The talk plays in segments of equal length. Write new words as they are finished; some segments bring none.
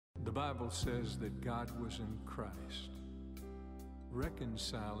The Bible says that God was in Christ,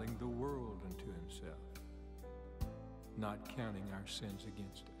 reconciling the world unto himself, not counting our sins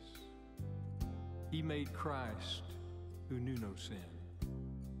against us. He made Christ, who knew no sin,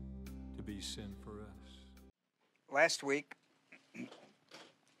 to be sin for us. Last week,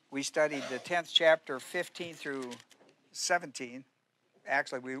 we studied the 10th chapter, 15 through 17.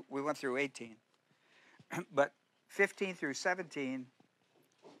 Actually, we went through 18. But 15 through 17,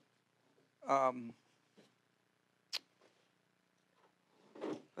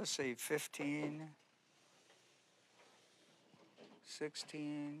 let's see, 15,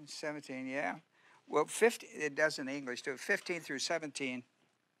 16, 17, yeah. Well, 15, it does in English too. 15 through 17,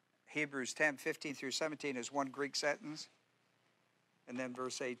 Hebrews 10, 15 through 17 is one Greek sentence, and then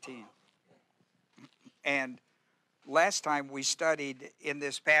verse 18. And last time we studied in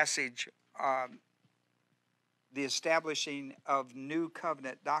this passage the establishing of new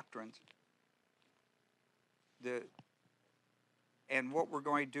covenant doctrines. And what we're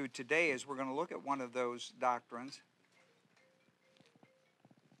going to do today is we're going to look at one of those doctrines.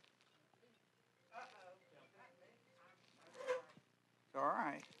 All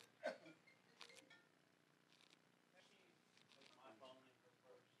right.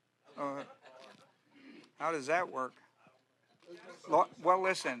 How does that work? Well,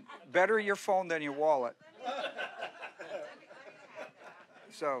 listen, better your phone than your wallet.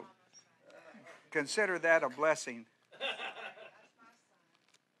 So consider that a blessing.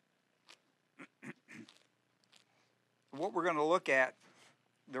 What we're going to look at,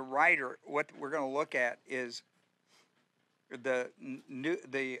 what we're going to look at is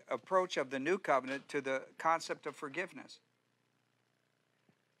the approach of the new covenant to the concept of forgiveness.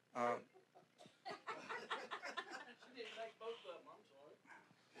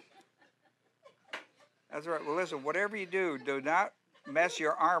 That's right. Well, listen, whatever you do, do not mess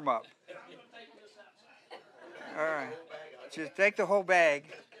your arm up. All right. Just take the whole bag.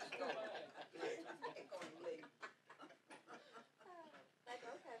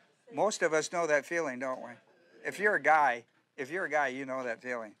 Most of us know that feeling, don't we? If you're a guy, you know that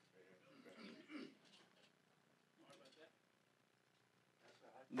feeling.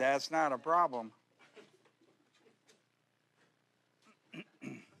 That's not a problem.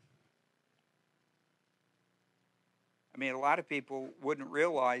 I mean, a lot of people wouldn't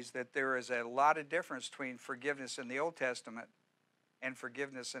realize that there is a lot of difference between forgiveness in the Old Testament and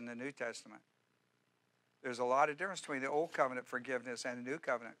forgiveness in the New Testament. There's a lot of difference between the Old Covenant forgiveness and the New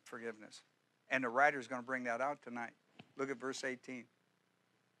Covenant forgiveness. And the writer is going to bring that out tonight. Look at verse 18.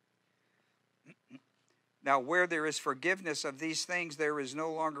 Now, where there is forgiveness of these things, there is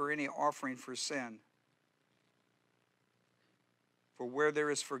no longer any offering for sin. For where there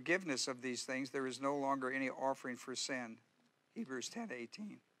is forgiveness of these things, there is no longer any offering for sin. Hebrews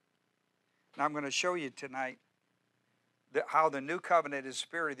 10:18. Now I'm going to show you tonight how the new covenant is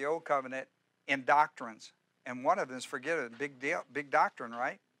superior to the old covenant in doctrines. And one of them is forgiveness. Big deal, big doctrine,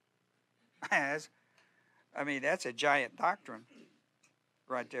 right? I mean, that's a giant doctrine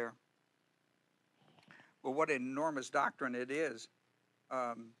right there. Well, what an enormous doctrine it is.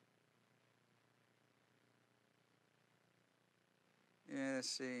 Yeah, let's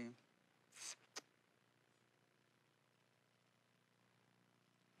see.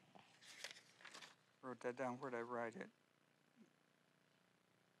 Wrote that down. Where'd I write it?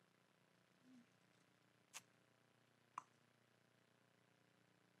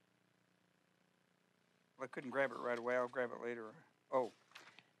 Well, I couldn't grab it right away. I'll grab it later. Oh,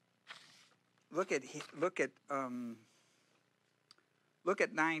 look at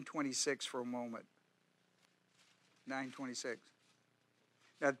 9:26 for a moment. 9:26.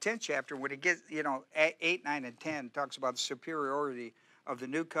 Now, the 10th chapter, when it gets, 8, 9, and 10, talks about the superiority of the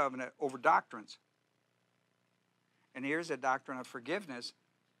new covenant over doctrines. And here's a doctrine of forgiveness,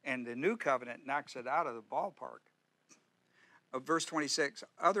 and the new covenant knocks it out of the ballpark. Verse 26,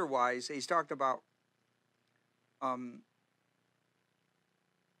 otherwise, he's talked about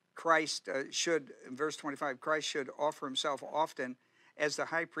Christ should, in verse 25, Christ should offer himself often as the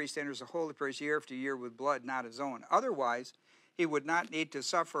high priest enters the holy place year after year with blood not his own. Otherwise, he would not need to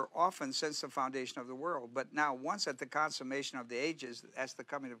suffer often since the foundation of the world. But now, once at the consummation of the ages, that's the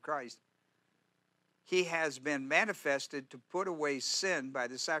coming of Christ, he has been manifested to put away sin by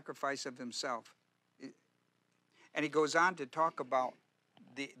the sacrifice of himself. And he goes on to talk about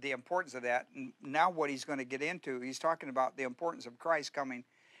the importance of that. And now what he's going to get into, he's talking about the importance of Christ coming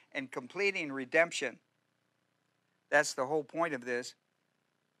and completing redemption. That's the whole point of this.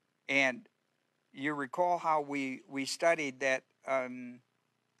 And you recall how we studied that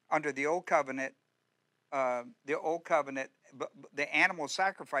under the old covenant the animal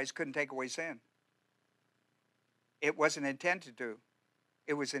sacrifice couldn't take away sin. It wasn't intended to.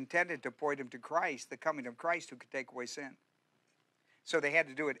 It was intended to point him to Christ, the coming of Christ who could take away sin. So they had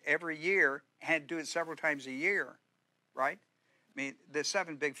to do it every year, and do it several times a year, right? I mean, the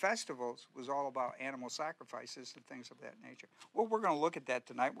 7 big festivals was all about animal sacrifices and things of that nature. Well, we're going to look at that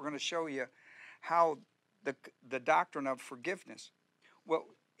tonight. We're going to show you how the doctrine of forgiveness, well,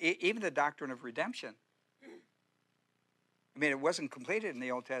 even the doctrine of redemption. I mean, it wasn't completed in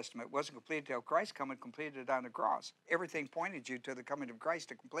the Old Testament. It wasn't completed until Christ come and completed it on the cross. Everything pointed you to the coming of Christ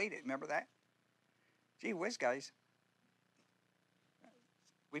to complete it. Remember that? Gee whiz, guys.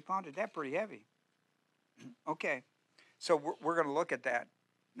 We pounded that pretty heavy. Okay. So we're going to look at that.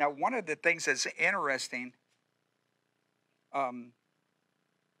 Now, one of the things that's interesting,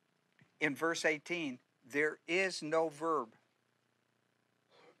 in verse 18, there is no verb.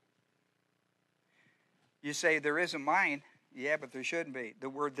 You say, there isn't mine. Yeah, but there shouldn't be. The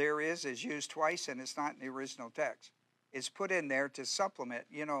word there is used twice, and it's not in the original text. It's put in there to supplement.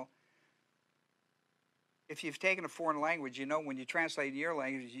 You know, if you've taken a foreign language, you know when you translate in your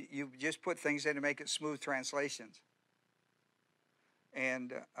language, you just put things in to make it smooth translations.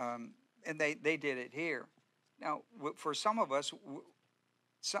 And they did it here. Now, for some of us,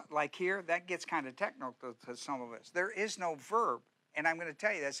 like here, that gets kind of technical to some of us. There is no verb, and I'm going to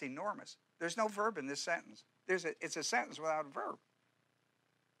tell you that's enormous. There's no verb in this sentence. It's a sentence without a verb.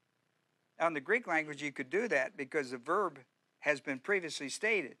 Now, in the Greek language, you could do that because the verb has been previously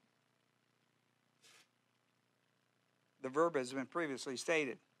stated. The verb has been previously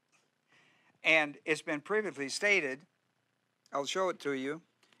stated. And it's been previously stated. I'll show it to you.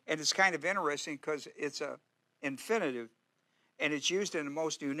 And it's kind of interesting because it's an infinitive, and it's used in the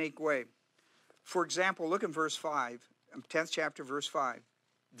most unique way. For example, look in verse 5, 10th chapter, verse 5.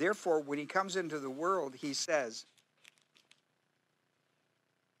 Therefore, when he comes into the world, he says,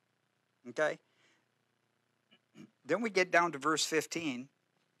 okay? Then we get down to verse 15.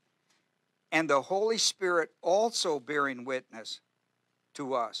 And the Holy Spirit also bearing witness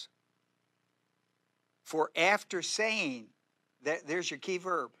to us. For after saying, there's your key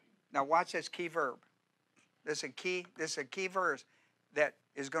verb. Now watch this key verb. This is a key verse that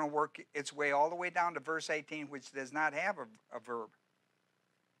is going to work its way all the way down to verse 18, which does not have a verb.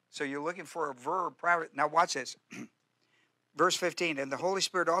 So you're looking for a verb. Now watch this. Verse 15, and the Holy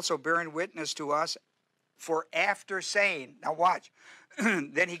Spirit also bearing witness to us, for after saying, now watch,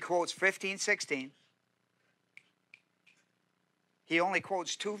 then he quotes 15, 16. He only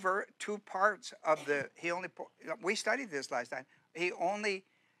quotes two parts of the, we studied this last time. He only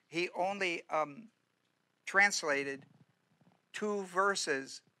translated 2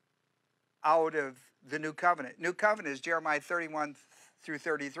 verses out of the New Covenant. New Covenant is Jeremiah 31 through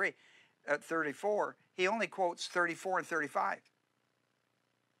 33. 34, he only quotes 34 and 35.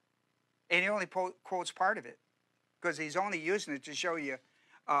 And he only quotes part of it because he's only using it to show you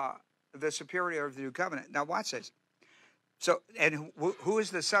the superiority of the New Covenant. Now watch this. So, and who is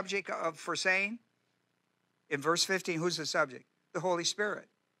the subject of for saying? In verse 15, who's the subject? The Holy Spirit.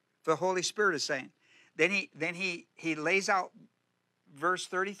 The Holy Spirit is saying. Then he lays out verse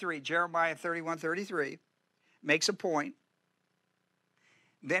 33, Jeremiah 31, 33, makes a point.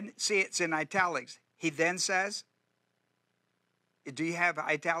 Then, see, it's in italics. He then says, do you have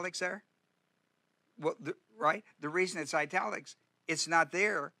italics there? Well, right? The reason it's italics, it's not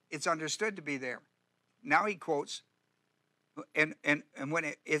there. It's understood to be there. Now he quotes, and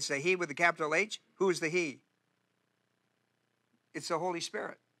when it's a he with a capital H, who is the he? It's the Holy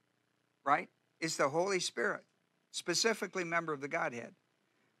Spirit, right? It's the Holy Spirit, specifically member of the Godhead,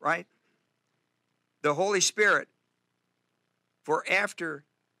 right? The Holy Spirit, for after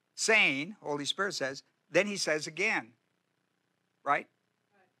saying, Holy Spirit says, then he says again, right?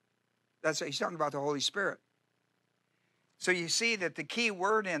 That's what he's talking about, the Holy Spirit. So you see that the key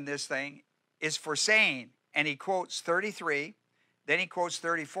word in this thing is for saying, and he quotes 33, then he quotes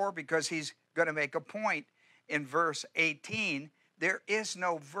 34 because he's going to make a point in verse 18. There is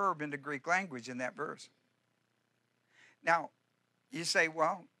no verb in the Greek language in that verse. Now, you say,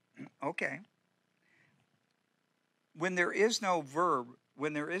 well, okay. When there is no verb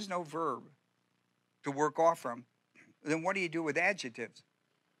to work off from, then what do you do with adjectives?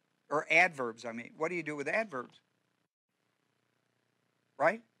 Or adverbs, I mean. What do you do with adverbs?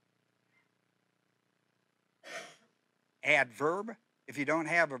 Right? Adverb. If you don't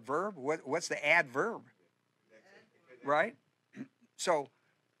have a verb, what's the adverb? Right? So,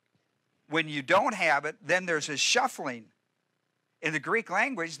 when you don't have it, then there's a shuffling. In the Greek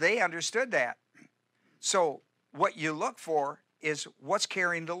language, they understood that. So, what you look for is what's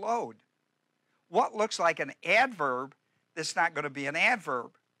carrying the load. What looks like an adverb that's not going to be an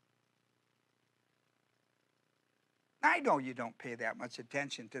adverb. I know you don't pay that much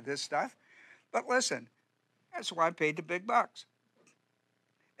attention to this stuff, but listen, that's why I paid the big bucks.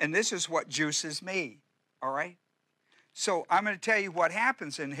 And this is what juices me, all right? So I'm going to tell you what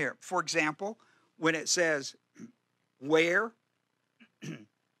happens in here. For example, when it says where,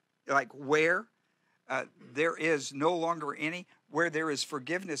 like where there is no longer any, where there is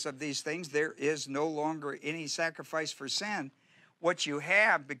forgiveness of these things, there is no longer any sacrifice for sin. What you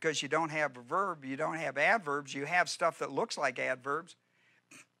have, because you don't have a verb, you don't have adverbs, you have stuff that looks like adverbs,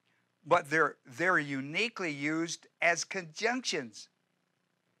 but they're uniquely used as conjunctions.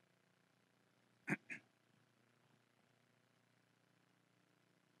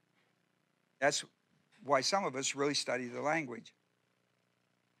 That's why some of us really study the language.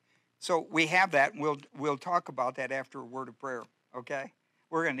 So we have that, and we'll talk about that after a word of prayer, okay?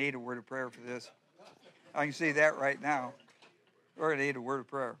 We're going to need a word of prayer for this. I can see that right now. We're going to need a word of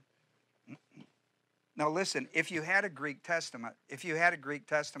prayer. Now listen, if you had a Greek Testament,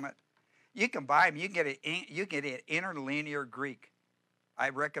 you can buy them. You get an interlinear Greek. I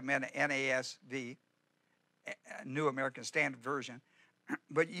recommend an NASV, New American Standard Version.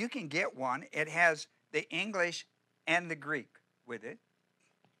 But you can get one. It has the English and the Greek with it.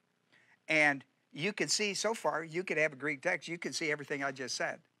 And you can see, so far, you could have a Greek text. You can see everything I just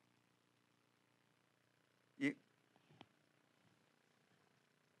said.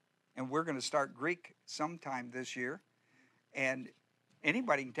 And we're going to start Greek sometime this year. And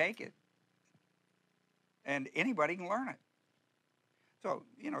anybody can take it. And anybody can learn it. So,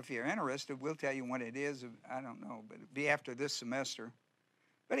 if you're interested, we'll tell you when it is. I don't know, but it'll be after this semester.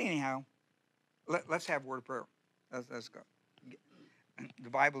 But anyhow, let's have a word of prayer. Let's go. The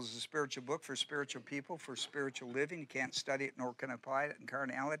Bible is a spiritual book for spiritual people, for spiritual living. You can't study it nor can apply it in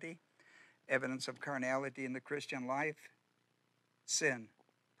carnality. Evidence of carnality in the Christian life. Sin.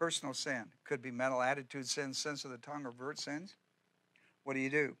 Personal sin. Could be mental attitude sins, sins of the tongue, or overt sins. What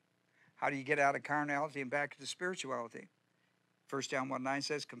do? How do you get out of carnality and back into spirituality? 1 John 1:9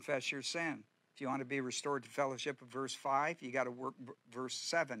 says, confess your sin. If you want to be restored to fellowship of verse 5, you got to work verse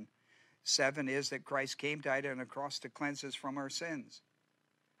 7. 7 is that Christ came, died on a cross to cleanse us from our sins.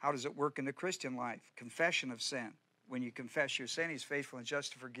 How does it work in the Christian life? Confession of sin. When you confess your sin, he's faithful and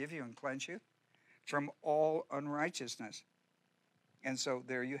just to forgive you and cleanse you from all unrighteousness. And so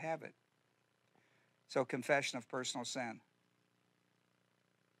there you have it. So confession of personal sin.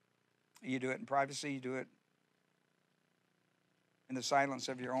 You do it in privacy, you do it in the silence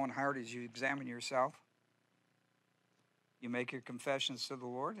of your own heart as you examine yourself. You make your confessions to the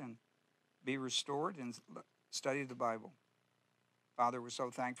Lord and be restored and study the Bible. Father, we're so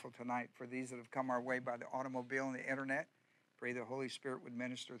thankful tonight for these that have come our way by the automobile and the internet. Pray the Holy Spirit would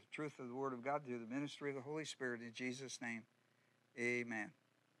minister the truth of the Word of God through the ministry of the Holy Spirit in Jesus' name. Amen.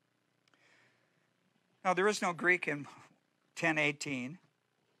 Now, there is no Greek in 10:18.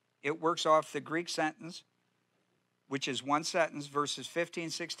 It works off the Greek sentence, which is one sentence. Verses 15,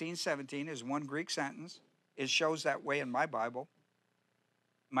 16, 17 is one Greek sentence. It shows that way in my Bible,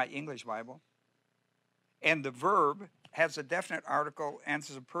 my English Bible. And the verb has a definite article and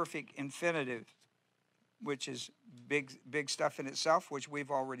is a perfect infinitive, which is big stuff in itself, which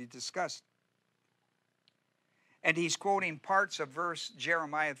we've already discussed. And he's quoting parts of verse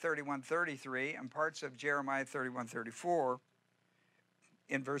Jeremiah 31:33 and parts of Jeremiah 31:34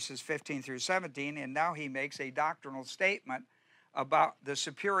 in verses 15 through 17. And now he makes a doctrinal statement about the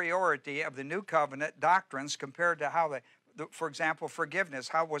superiority of the new covenant doctrines compared to how for example, forgiveness.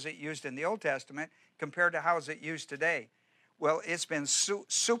 How was it used in the Old Testament compared to how is it used today? Well, it's been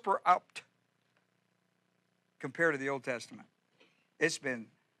super upped compared to the Old Testament.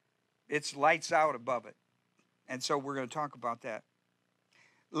 It's lights out above it. And so we're going to talk about that.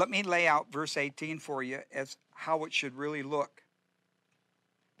 Let me lay out verse 18 for you as how it should really look,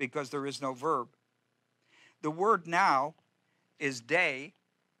 because there is no verb. The word now is de,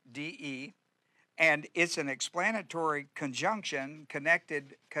 D-E, and it's an explanatory conjunction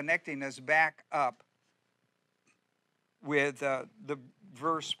connecting us back up with the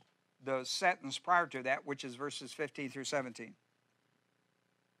sentence prior to that, which is verses 15 through 17.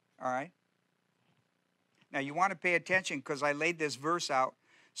 All right? Now, you want to pay attention because I laid this verse out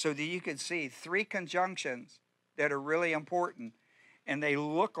so that you can see three conjunctions that are really important, and they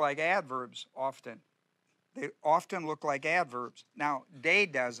look like adverbs often. They often look like adverbs. Now, de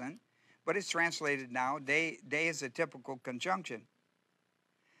doesn't, but it's translated now. De is a typical conjunction.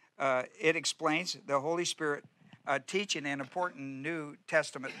 It explains the Holy Spirit teaching an important New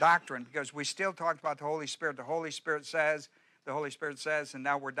Testament doctrine, because we still talk about the Holy Spirit. The Holy Spirit says, and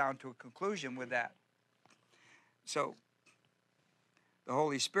now we're down to a conclusion with that. So The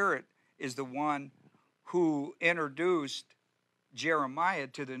Holy Spirit is the one who introduced Jeremiah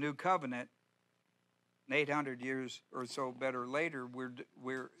to the new covenant. 800 years or so better later,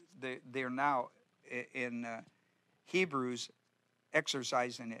 they're now in Hebrews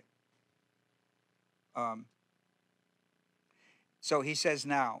exercising it. So he says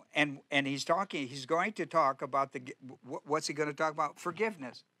now, and he's going to talk about what's he going to talk about?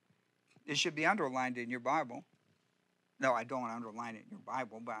 Forgiveness. It should be underlined in your Bible. No, I don't underline it in your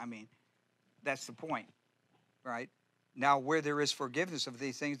Bible, but I mean, that's the point, right? Now, where there is forgiveness of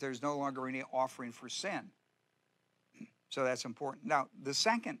these things, there's no longer any offering for sin. So that's important. Now, the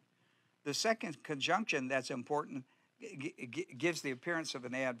second conjunction that's important, gives the appearance of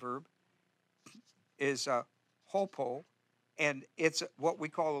an adverb, is hopo, and it's what we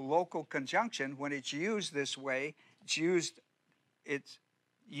call a local conjunction. When it's used this way, it's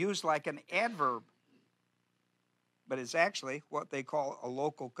used like an adverb, but it's actually what they call a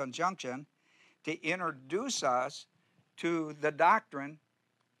local conjunction to introduce us to the doctrine,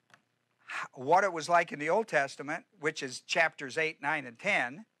 what it was like in the Old Testament, which is chapters 8, 9, and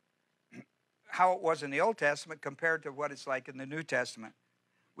 10, how it was in the Old Testament compared to what it's like in the New Testament.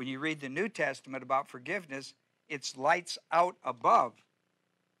 When you read the New Testament about forgiveness, it's lights out above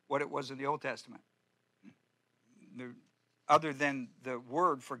what it was in the Old Testament. Other than the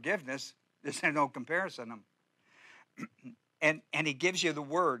word forgiveness, there's no comparison. And he gives you the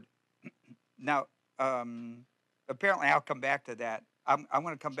word. Now, apparently I'll come back to that. I'm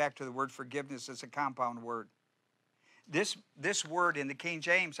going to come back to the word forgiveness as a compound word. This word in the King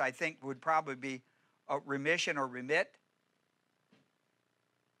James, I think, would probably be remission or remit.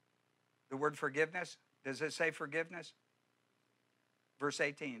 The word forgiveness. Does it say forgiveness? Verse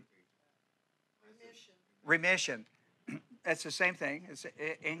 18. Remission. That's the same thing. It's an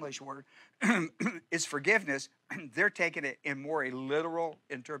English word. It's forgiveness. They're taking it in more a literal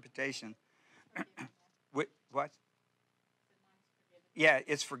interpretation. What? Yeah,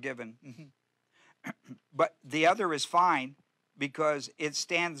 it's forgiven. But the other is fine because it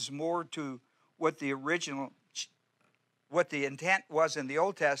stands more to what the intent was in the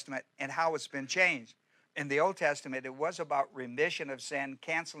Old Testament and how it's been changed. In the Old Testament, it was about remission of sin,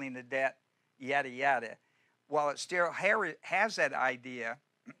 canceling the debt, yada, yada. While it still has that idea,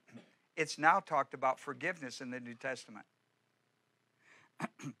 it's now talked about forgiveness in the New Testament.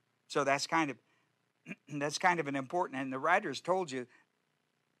 So that's kind of an important, and the writers told you,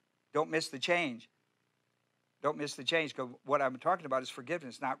 don't miss the change. Don't miss the change, because what I'm talking about is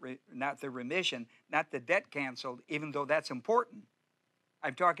forgiveness, not the remission, not the debt canceled, even though that's important.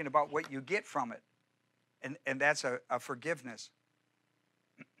 I'm talking about what you get from it, and that's a forgiveness.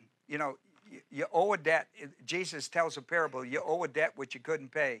 You know, you owe a debt. Jesus tells a parable, you owe a debt which you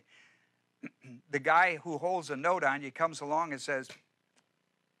couldn't pay. The guy who holds a note on you comes along and says,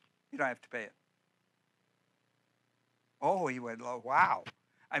 you don't have to pay it. Oh, he went, wow.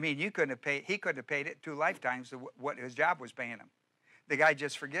 I mean, he couldn't have paid it 2 lifetimes of what his job was paying him. The guy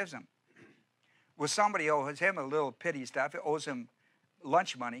just forgives him. Well, somebody owes him a little pity stuff. It owes him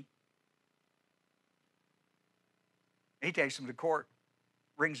lunch money. He takes him to court,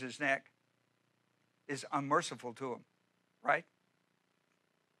 wrings his neck, is unmerciful to him, right?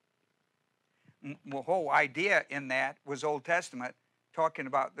 The whole idea in that was Old Testament, talking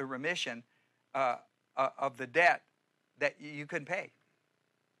about the remission of the debt that you couldn't pay.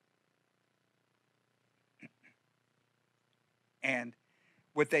 And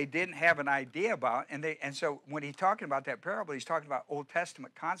what they didn't have an idea about, and so when he's talking about that parable, he's talking about Old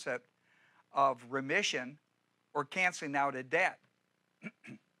Testament concept of remission or canceling out a debt.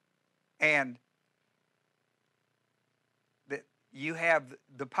 And that you have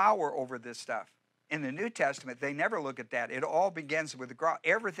the power over this stuff. In the New Testament, they never look at that. It all begins with the cross.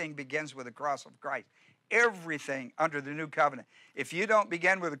 Everything begins with the cross of Christ. Everything under the new covenant. If you don't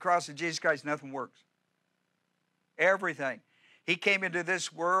begin with the cross of Jesus Christ, nothing works. Everything. He came into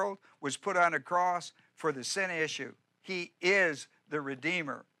this world, was put on a cross for the sin issue. He is the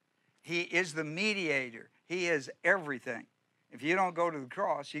Redeemer. He is the mediator. He is everything. If you don't go to the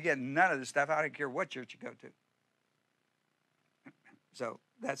cross, you get none of the stuff. I don't care what church you go to. So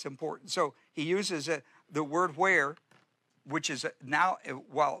that's important. So he uses the word where, which is now,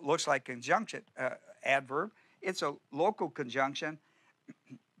 while it looks like conjunction, adverb, it's a local conjunction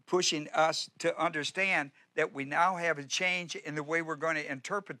pushing us to understand that we now have a change in the way we're going to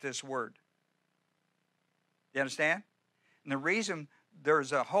interpret this word. You understand? And the reason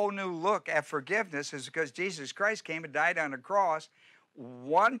there's a whole new look at forgiveness is because Jesus Christ came and died on the cross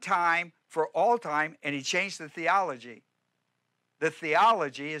one time for all time, and he changed the theology. The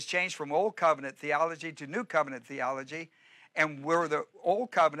theology is changed from Old Covenant theology to New Covenant theology, And where the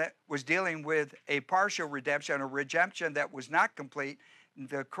old covenant was dealing with a partial redemption, a redemption that was not complete,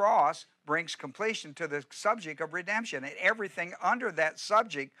 the cross brings completion to the subject of redemption. And everything under that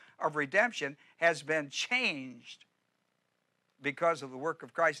subject of redemption has been changed because of the work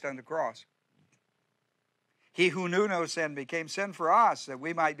of Christ on the cross. He who knew no sin became sin for us, that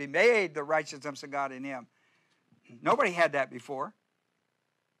we might be made the righteousness of God in him. Nobody had that before.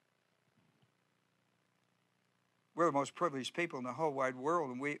 We're the most privileged people in the whole wide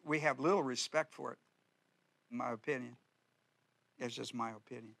world, and we have little respect for it, in my opinion. It's just my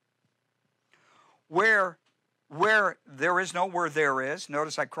opinion. Where there is no where there is,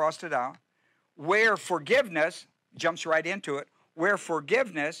 notice I crossed it out. Where forgiveness, jumps right into it, where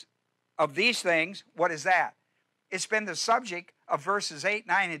forgiveness of these things, what is that? It's been the subject of verses 8,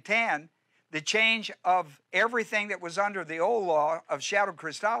 9, and 10. The change of everything that was under the old law of shadow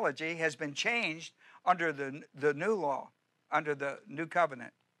Christology has been changed under the new law, under the new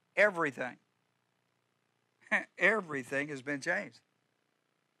covenant. Everything. Everything has been changed.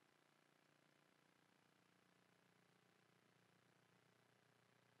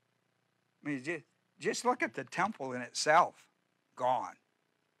 I mean, just look at the temple in itself. Gone.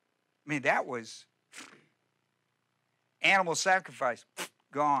 I mean, that was animal sacrifice.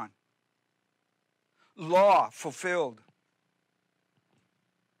 Gone. Law fulfilled.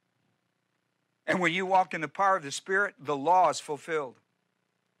 And when you walk in the power of the Spirit, the law is fulfilled.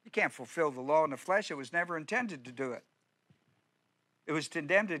 You can't fulfill the law in the flesh. It was never intended to do it. It was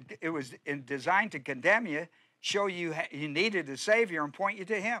designed to condemn you, show you you needed a Savior, and point you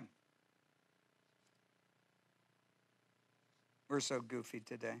to Him. We're so goofy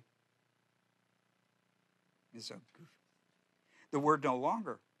today. It's so goofy. The word no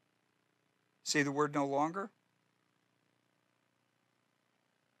longer. See the word no longer?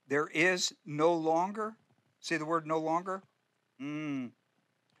 There is no longer. See the word no longer?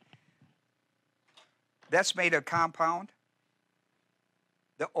 That's made a compound.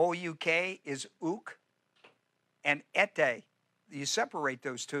 The O-U-K is uk and ete. You separate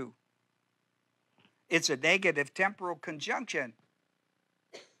those two. It's a negative temporal conjunction.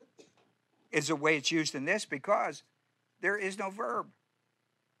 Is the way it's used in this because there is no verb.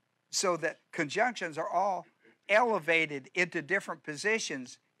 So that conjunctions are all elevated into different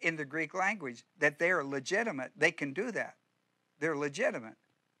positions in the Greek language, that they are legitimate. They can do that. They're legitimate.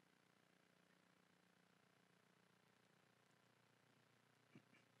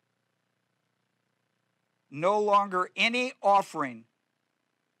 No longer any offering.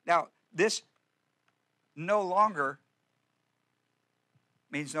 Now, this no longer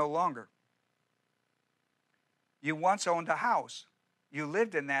means no longer. You once owned a house. You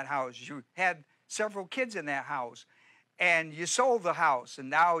lived in that house. You had several kids in that house. And you sold the house, and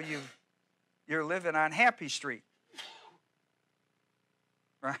now you're living on Happy Street.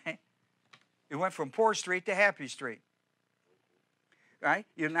 Right? You went from Poor Street to Happy Street. Right?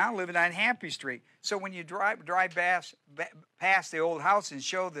 You're now living on Happy Street. So when you drive past the old house and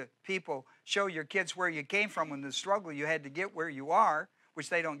show your kids where you came from and the struggle you had to get where you are, which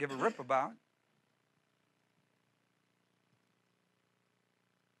they don't give a rip about.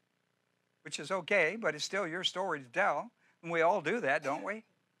 Which is okay, but it's still your story to tell. And we all do that, don't we?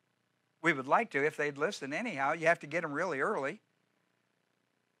 We would like to if they'd listen anyhow. You have to get them really early.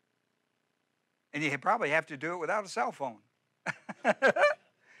 And you probably have to do it without a cell phone.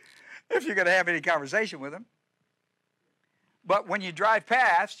 If you're going to have any conversation with them. But when you drive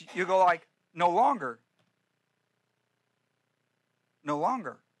past, you go like, no longer. No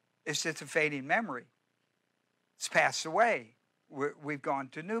longer. It's just a fading memory. It's passed away. We've gone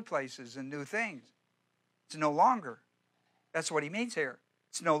to new places and new things. It's no longer. That's what he means here.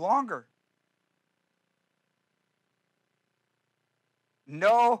 It's no longer.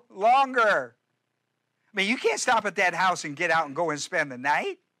 No longer. I mean, you can't stop at that house and get out and go and spend the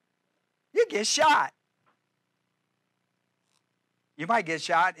night. You get shot. You might get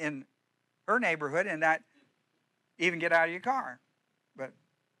shot in her neighborhood and not even get out of your car. But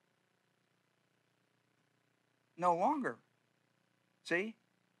no longer. See?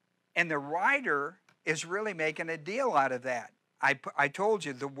 And the writer is really making a deal out of that. I told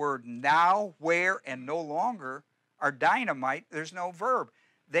you the word now, where, and no longer are dynamite. There's no verb.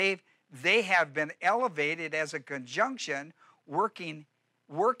 They have been elevated as a conjunction working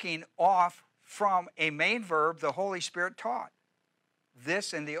off from a main verb the Holy Spirit taught.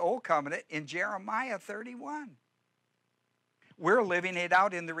 This in the Old Covenant in Jeremiah 31. We're living it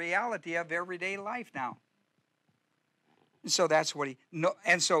out in the reality of everyday life now. So that's what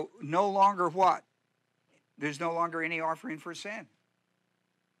so no longer what? There's no longer any offering for sin.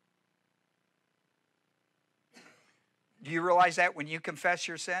 Do you realize that when you confess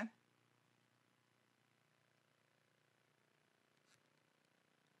your sin?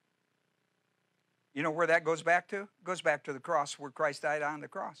 You know where that goes back to? It goes back to the cross, where Christ died on the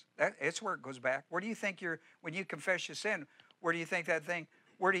cross. It's where it goes back. Where do you think when you confess your sin, where do you think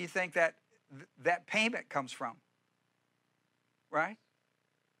that payment comes from? Right?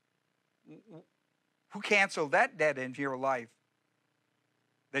 Who canceled that debt into your life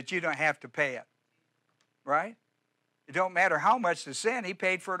that you don't have to pay it? Right? It don't matter how much the sin, He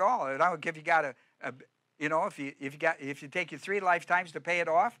paid for it all. And I don't care if you got if you take you 3 lifetimes to pay it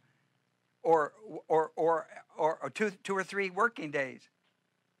off, or 2 or 3 working days,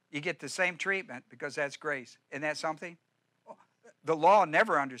 you get the same treatment, because that's grace. Isn't that something? The law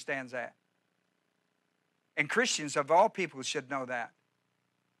never understands that. And Christians of all people should know that.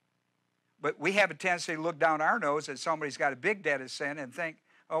 But we have a tendency to look down our nose at somebody's got a big debt of sin and think,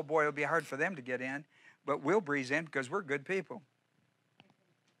 oh boy, it'll be hard for them to get in. But we'll breeze in because we're good people.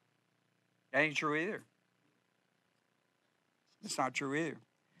 That ain't true either. It's not true either.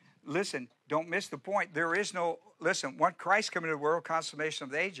 Listen, don't miss the point. There is no, listen, when Christ came into the world, consummation of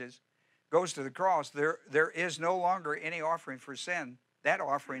the ages, goes to the cross, there is no longer any offering for sin. That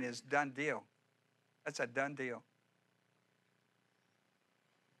offering is done deal. That's a done deal.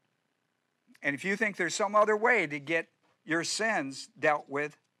 And if you think there's some other way to get your sins dealt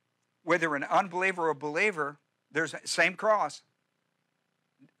with, whether an unbeliever or a believer, there's the same cross.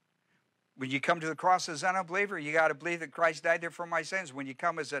 When you come to the cross as an unbeliever, you got to believe that Christ died there for my sins. When you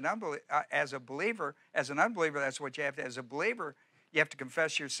come as an unbeliever, as an unbeliever, that's what you have to. As a believer, you have to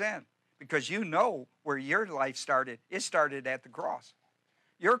confess your sin, because you know where your life started. It started at the cross.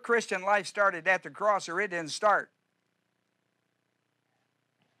 Your Christian life started at the cross, or it didn't start.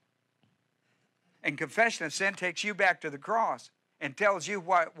 And confession of sin takes you back to the cross and tells you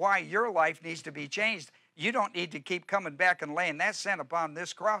why your life needs to be changed. You don't need to keep coming back and laying that sin upon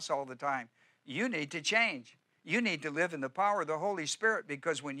this cross all the time. You need to change. You need to live in the power of the Holy Spirit,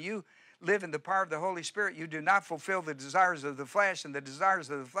 because when you live in the power of the Holy Spirit, you do not fulfill the desires of the flesh, and the desires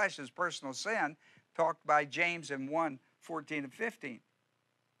of the flesh is personal sin, talked by James in 1:14 and 15.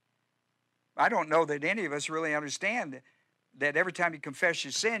 I don't know that any of us really understand that every time you confess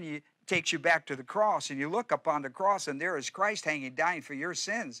your sin, it takes you back to the cross, and you look upon the cross, and there is Christ hanging, dying for your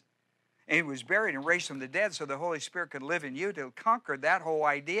sins. And He was buried and raised from the dead so the Holy Spirit could live in you to conquer that whole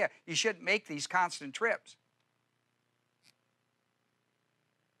idea. You shouldn't make these constant trips.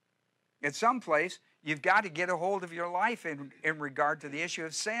 At some place, you've got to get a hold of your life in regard to the issue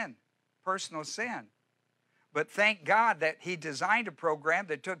of sin, personal sin. But thank God that He designed a program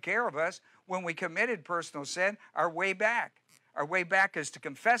that took care of us when we committed personal sin, our way back. Our way back is to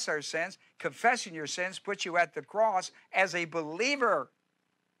confess our sins. Confessing your sins puts you at the cross as a believer,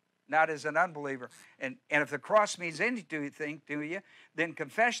 not as an unbeliever. And if the cross means anything to you, then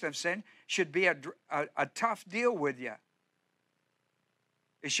confession of sin should be a tough deal with you.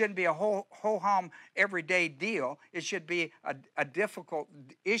 It shouldn't be a ho-hum everyday deal. It should be a difficult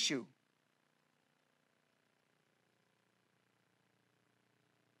issue.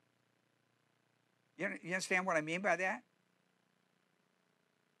 You understand what I mean by that?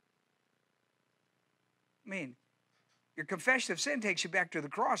 I mean, your confession of sin takes you back to the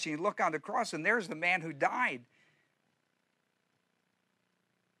cross, and you look on the cross, and there's the man who died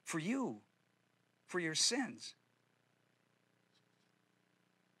for you, for your sins.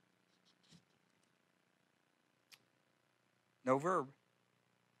 No verb.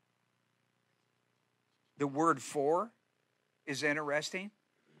 The word for is interesting.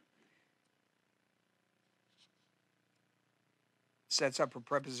 Sets up a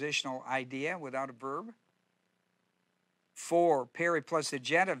prepositional idea without a verb. For, peri plus the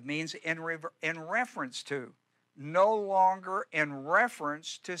genitive, means in reference to. No longer in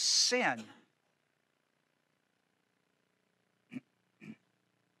reference to sin.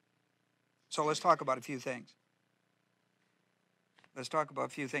 So let's talk about a few things. Let's talk about a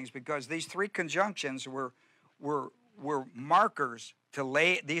few things, because these 3 conjunctions were markers to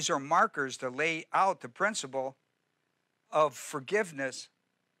lay. These are markers to lay out the principle of forgiveness.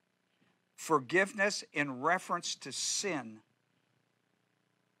 Forgiveness in reference to sin.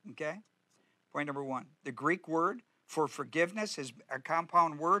 Okay? Point number 1. The Greek word for forgiveness is a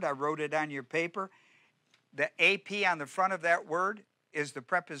compound word. I wrote it on your paper. The AP on the front of that word is the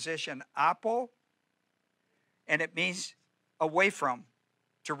preposition apo, and it means away from,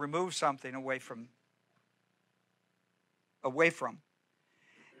 to remove something away from. Away from.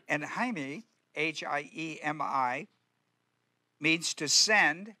 And Hiemi, Hiemi, means to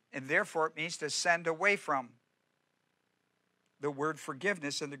send, and therefore it means to send away from. The word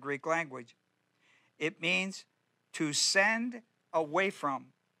forgiveness in the Greek language. It means to send away from.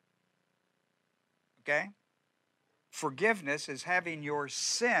 Okay? Forgiveness is having your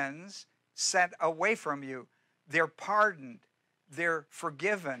sins sent away from you. They're pardoned. They're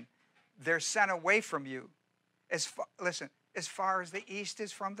forgiven. They're sent away from you. Listen, as far as the east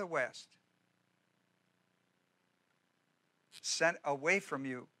is from the west. Sent away from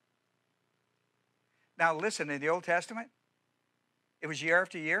you. Now listen, in the Old Testament, it was year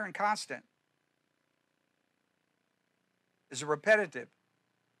after year and constant. It's repetitive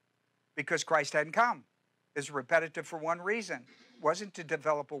because Christ hadn't come. It's repetitive for one reason. It wasn't to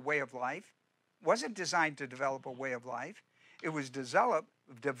develop a way of life. It wasn't designed to develop a way of life. It was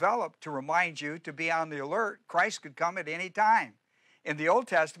developed to remind you to be on the alert. Christ could come at any time. In the Old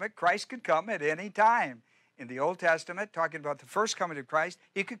Testament, Christ could come at any time. In the Old Testament, talking about the first coming of Christ,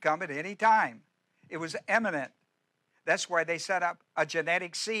 he could come at any time. It was imminent. That's why they set up a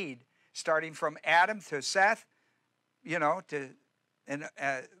genetic seed, starting from Adam to Seth,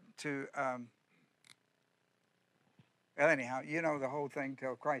 anyhow, you know the whole thing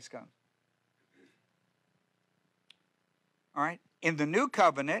till Christ comes. All right? In the new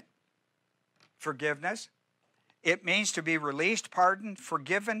covenant, forgiveness, it means to be released, pardoned,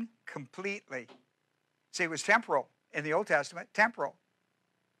 forgiven completely. See, it was temporal in the Old Testament, temporal.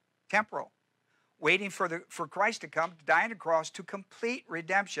 Waiting for Christ to come, to die on the cross, to complete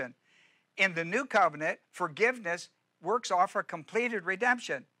redemption. In the new covenant, forgiveness works off a completed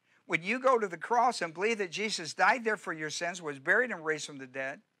redemption. When you go to the cross and believe that Jesus died there for your sins, was buried and raised from the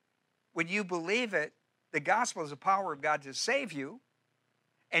dead, when you believe it, the gospel is the power of God to save you,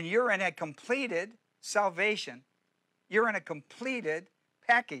 and you're in a completed salvation. You're in a completed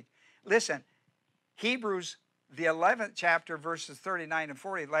package. Listen, Hebrews, the 11th chapter, verses 39 and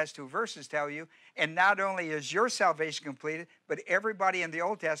 40, the last two verses tell you, and not only is your salvation completed, but everybody in the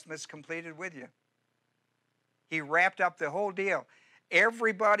Old Testament is completed with you. He wrapped up the whole deal.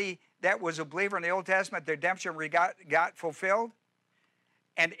 Everybody that was a believer in the Old Testament, the redemption got fulfilled,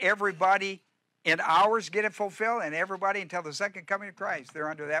 and everybody in ours get it fulfilled, and everybody until the second coming of Christ, they're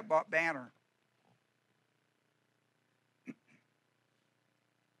under that banner.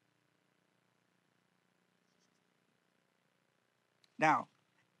 Now,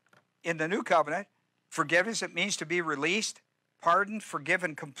 in the new covenant, forgiveness, it means to be released, pardoned,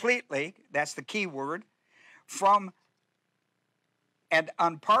 forgiven completely, that's the key word, from an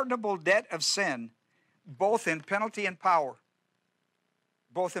unpardonable debt of sin, both in penalty and power.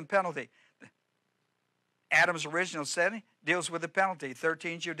 Both in penalty. Adam's original sin deals with the penalty,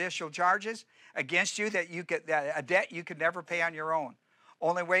 13 judicial charges against you a debt you could never pay on your own.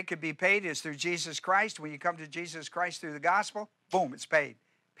 Only way it could be paid is through Jesus Christ. When you come to Jesus Christ through the gospel, boom, it's paid.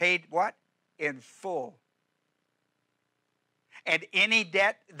 Paid what? In full. And any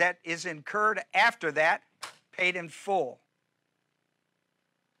debt that is incurred after that, paid in full.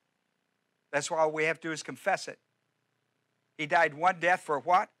 That's why all we have to do is confess it. He died one death for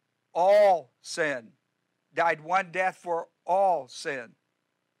what? All sin. Died one death for all sin.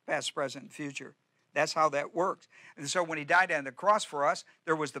 Past, present, and future. That's how that works. And so when he died on the cross for us,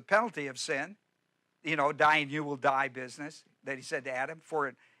 there was the penalty of sin. Dying you will die business that he said to Adam.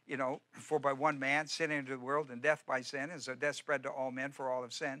 For by one man sin entered the world and death by sin. And so death spread to all men for all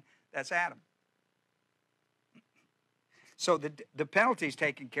of sin. That's Adam. So the penalty is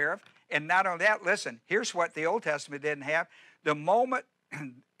taken care of. And not only that, listen, here's what the Old Testament didn't have. The moment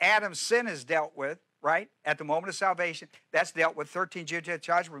Adam's sin is dealt with, right, at the moment of salvation, that's dealt with, 13 judicial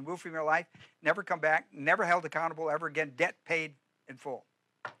charges removed from your life, never come back, never held accountable ever again, debt paid in full.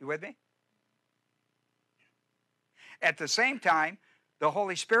 You with me? At the same time, the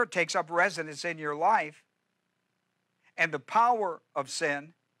Holy Spirit takes up residence in your life, and the power of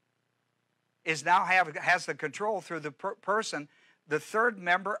sin is now has the control through the person. The third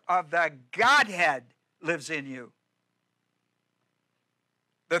member of the Godhead lives in you.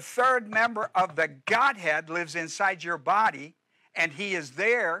 The third member of the Godhead lives inside your body, and he is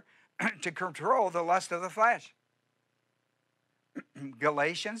there to control the lust of the flesh.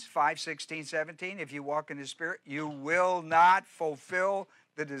 Galatians 5:16-17, if you walk in the Spirit, you will not fulfill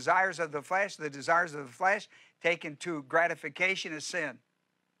the desires of the flesh. The desires of the flesh taken to gratification is sin.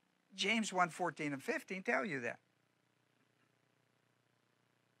 James 1:14 and 15 tell you that.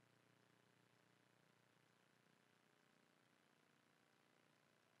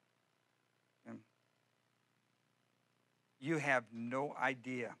 You have no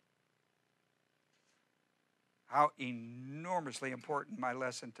idea how enormously important my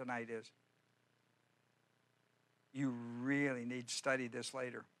lesson tonight is. You really need to study this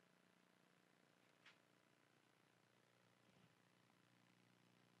later.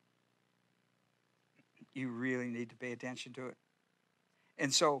 you really need to pay attention to it.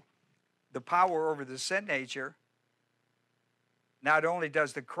 And so the power over the sin nature, not only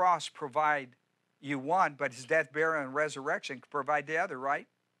does the cross provide you one, but his death, burial, and resurrection can provide the other, right?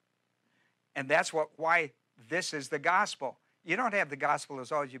 And that's why this is the gospel. You don't have the gospel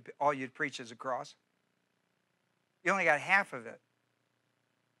as all you preach is a cross. You only got half of it.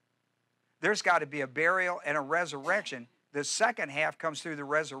 There's got to be a burial and a resurrection. The second half comes through the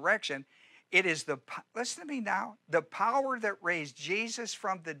resurrection. It is listen to me now, the power that raised Jesus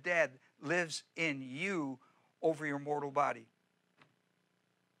from the dead lives in you over your mortal body.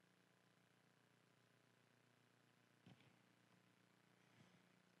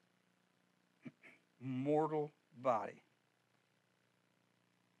 Mortal body.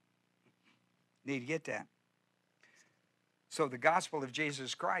 Need to get that. So the gospel of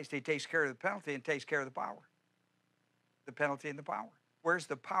Jesus Christ, he takes care of the penalty and takes care of the power. The penalty and the power. Where's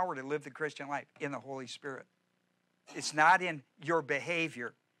the power to live the Christian life? In the Holy Spirit. It's not in your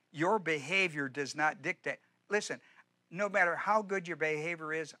behavior. Your behavior does not dictate. Listen, no matter how good your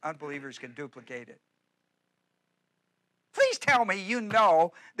behavior is, unbelievers can duplicate it. Please tell me you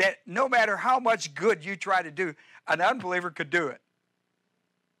know that no matter how much good you try to do, an unbeliever could do it.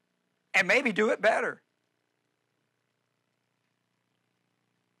 And maybe do it better.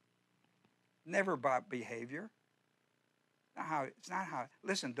 Never about behavior. It's not how.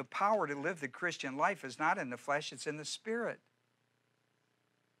 Listen, the power to live the Christian life is not in the flesh, it's in the Spirit.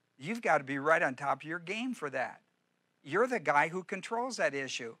 You've got to be right on top of your game for that. You're the guy who controls that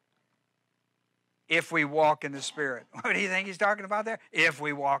issue. If we walk in the Spirit. What do you think he's talking about there? If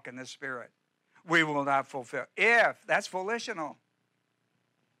we walk in the Spirit, we will not fulfill. If, that's volitional.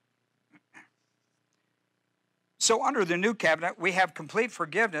 So under the new covenant, we have complete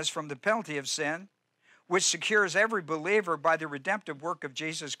forgiveness from the penalty of sin, which secures every believer by the redemptive work of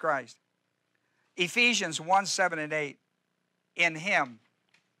Jesus Christ. Ephesians 1, 7, and 8. In him.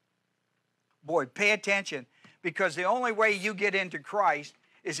 Boy, pay attention, because the only way you get into Christ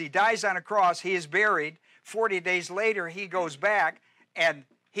is he dies on a cross, he is buried, 40 days later he goes back, and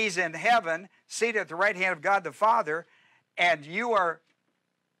he's in heaven, seated at the right hand of God the Father, and you are,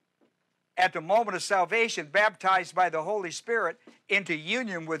 at the moment of salvation, baptized by the Holy Spirit into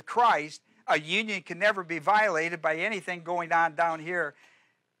union with Christ. A union can never be violated by anything going on down here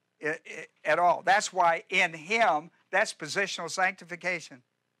at all. That's why in him, that's positional sanctification.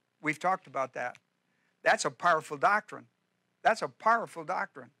 We've talked about that. That's a powerful doctrine. That's a powerful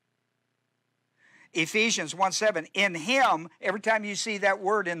doctrine. Ephesians 1:7, in him, every time you see that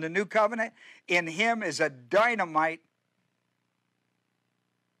word in the new covenant, in him is a dynamite.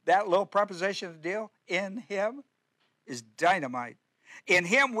 That little preposition of the deal, in him, is dynamite. In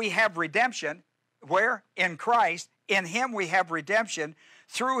him we have redemption. Where? In Christ. In him we have redemption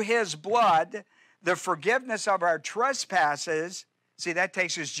through his blood, the forgiveness of our trespasses. See, that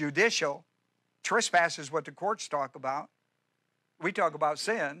takes us judicial. Trespass is what the courts talk about. We talk about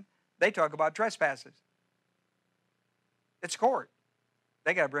sin. They talk about trespasses. It's court.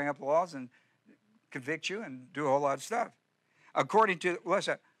 They got to bring up the laws and convict you and do a whole lot of stuff. According to,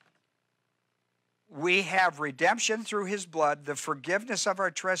 listen, we have redemption through his blood, the forgiveness of our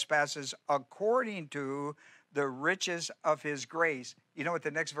trespasses according to the riches of his grace. You know what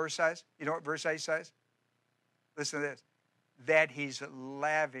the next verse says? You know what verse 8 says? Listen to this. That he's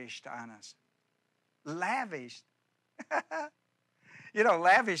lavished on us. Lavished. You know,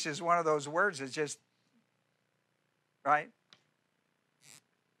 lavish is one of those words that's just, right?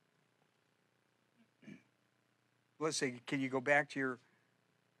 Let's see, can you go back to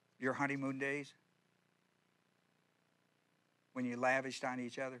your honeymoon days? When you lavished on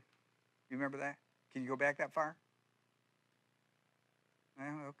each other? You remember that? Can you go back that far?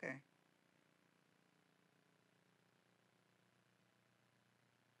 Well, okay.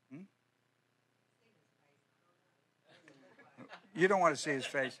 You don't want to see his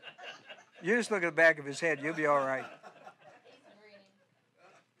face. You just look at the back of his head. You'll be all right.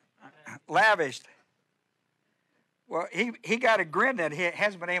 Lavished. Well, he got a grin that he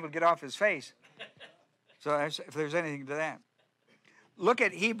hasn't been able to get off his face. So if there's anything to that. Look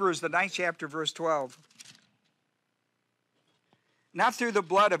at Hebrews, the 9th chapter, verse 12. Not through the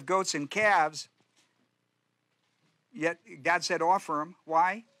blood of goats and calves, yet God said offer them.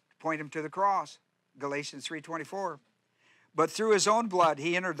 Why? To point him to the cross. Galatians 3:24. But through his own blood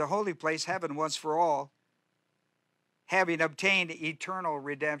he entered the holy place, heaven, once for all, having obtained eternal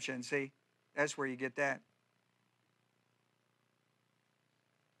redemption. See, that's where you get that.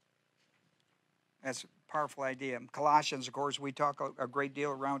 That's a powerful idea. Colossians, of course, we talk a great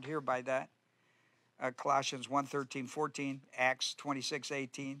deal around here by that. Colossians 1:13, 14, Acts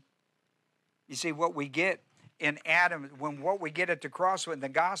 26:18. You see, what we get in Adam, what we get at the cross in the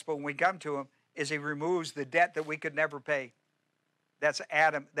gospel when we come to him, is he removes the debt that we could never pay. That's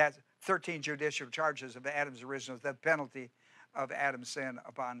Adam. That's 13 judicial charges of Adam's original, the penalty of Adam's sin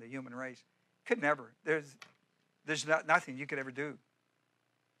upon the human race. Could never. There's nothing you could ever do.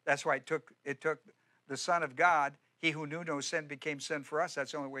 That's why it took the Son of God, he who knew no sin became sin for us.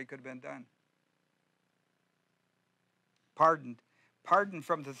 That's the only way it could have been done. Pardoned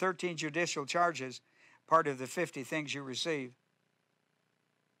from the 13 judicial charges, part of the 50 things you receive.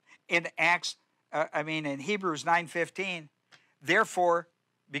 In in Hebrews 9:15, therefore,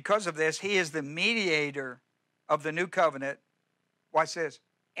 because of this, he is the mediator of the new covenant. Watch this.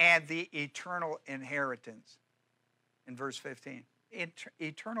 And the eternal inheritance. In verse 15.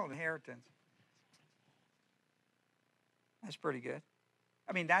 Eternal inheritance. That's pretty good.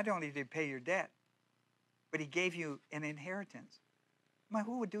 I mean, not only did he pay your debt, but he gave you an inheritance. I mean,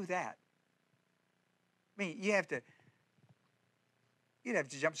 who would do that? I mean, you'd have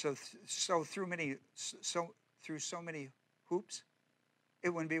to jump through so many hoops. It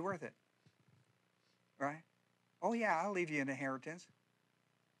wouldn't be worth it, right? Oh yeah, I'll leave you an inheritance.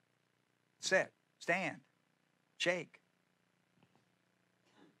 Sit, stand, shake.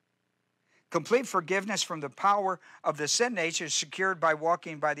 Complete forgiveness from the power of the sin nature is secured by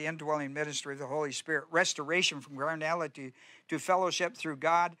walking by the indwelling ministry of the Holy Spirit. Restoration from carnality to fellowship through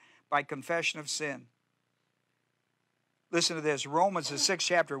God by confession of sin. Listen to this. Romans, the 6th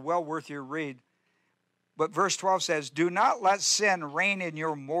chapter, well worth your read. But verse 12 says, do not let sin reign in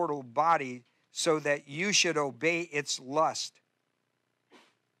your mortal body so that you should obey its lust.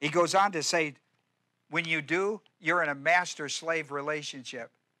 He goes on to say, when you do, you're in a master-slave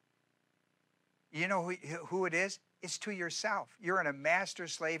relationship. You know who it is? It's to yourself. You're in a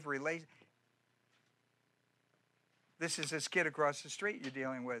master-slave relationship. This is this kid across the street you're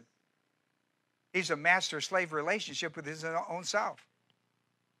dealing with. He's a master-slave relationship with his own self.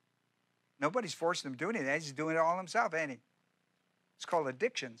 Nobody's forcing him to do anything. He's doing it all himself, ain't he? It's called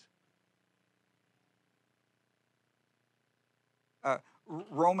addictions.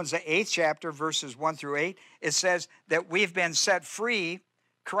 Romans, the 8th chapter, verses 1 through 8, it says that we've been set free.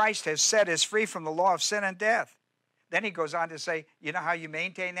 Christ has set us free from the law of sin and death. Then he goes on to say, you know how you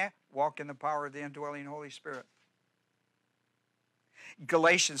maintain that? Walk in the power of the indwelling Holy Spirit.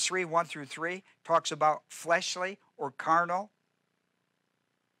 Galatians 3, 1 through 3 talks about fleshly or carnal.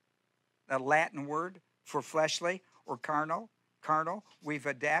 A Latin word for fleshly or carnal. Carnal, we've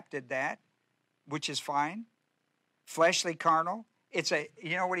adapted that, which is fine. Fleshly, carnal.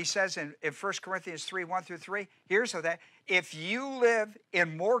 You know what he says in 1 Corinthians 3, 1 through 3? Here's how that. If you live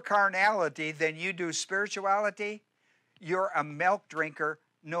in more carnality than you do spirituality, you're a milk drinker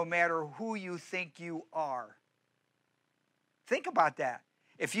no matter who you think you are. Think about that.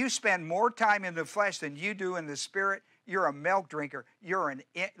 If you spend more time in the flesh than you do in the spirit, you're a milk drinker. You're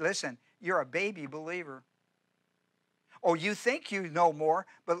a baby believer. Oh, you think you know more,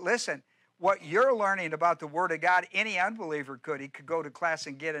 but listen, what you're learning about the Word of God, any unbeliever could. He could go to class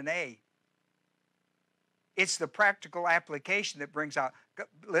and get an A. It's the practical application that brings out.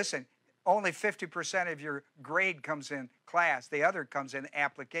 Listen, only 50% of your grade comes in class. The other comes in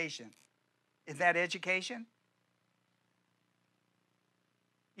application. Isn't that education?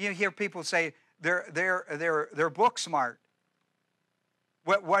 You hear people say they're book smart.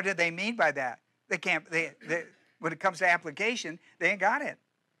 What do they mean by that? They can't. When it comes to application, they ain't got it.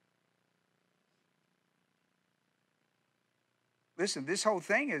 Listen, this whole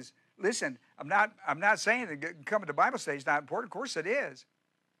thing is. Listen, I'm not saying that coming to Bible study is not important. Of course it is.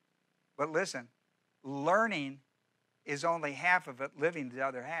 But listen, learning is only half of it. Living the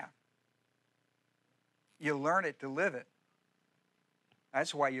other half. You learn it to live it.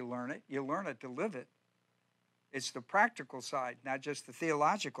 That's why you learn it. You learn it to live it. It's the practical side, not just the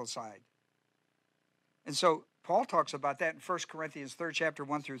theological side. And so Paul talks about that in 1 Corinthians 3rd chapter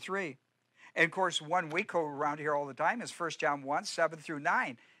 1 through 3. And of course, one we quote around here all the time is 1 John 1, 7 through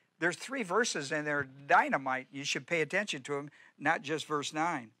 9. There's 3 verses in there, dynamite. You should pay attention to them, not just verse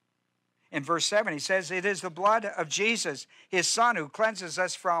 9. In verse 7, he says, it is the blood of Jesus, his Son, who cleanses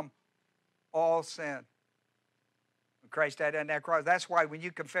us from all sin. Christ died on that cross. That's why when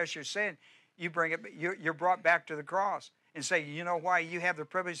you confess your sin, you're brought back to the cross and say, you know why you have the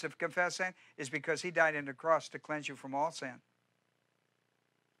privilege of confessing? Is because he died on the cross to cleanse you from all sin.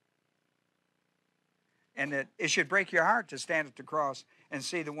 And it should break your heart to stand at the cross and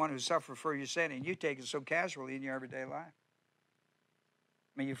see the one who suffered for your sin, and you take it so casually in your everyday life.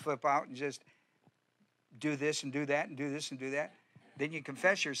 I mean, you flip out and just do this and do that and do this and do that. then you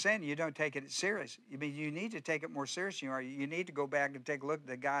confess your sin, you don't take it serious. I mean, you need to take it more serious than you are. You need to go back and take a look at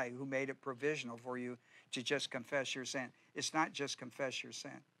the guy who made it provisional for you to just confess your sin. It's not just confess your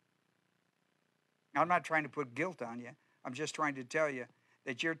sin. I'm not trying to put guilt on you. I'm just trying to tell you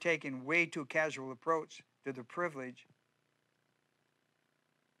that you're taking way too casual approach to the privilege.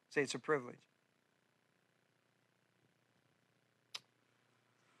 Say it's a privilege.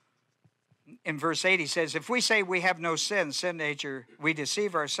 In verse 8, he says, if we say we have no sin nature, we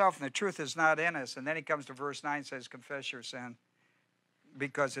deceive ourselves and the truth is not in us. And then he comes to verse 9 and says, confess your sin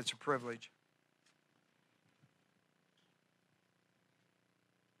because it's a privilege.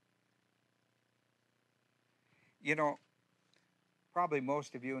 You know, probably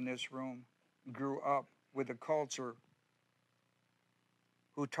most of you in this room grew up with a culture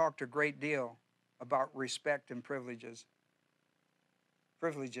who talked a great deal about respect and privileges.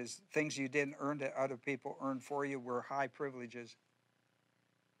 Privileges, things you didn't earn that other people earned for you, were high privileges.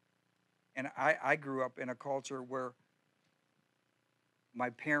 And I grew up in a culture where my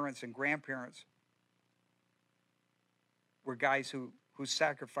parents and grandparents were guys who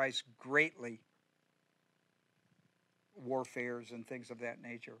sacrificed greatly warfares and things of that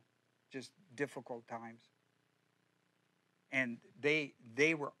nature, just difficult times. And they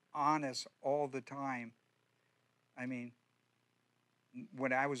were honest all the time. I mean,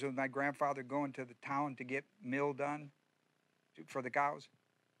 when I was with my grandfather going to the town to get mill done for the cows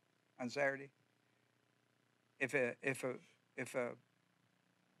on Saturday, if a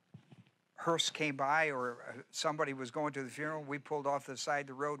hearse came by or somebody was going to the funeral, we pulled off the side of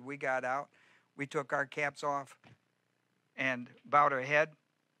the road, we got out, we took our caps off and bowed our head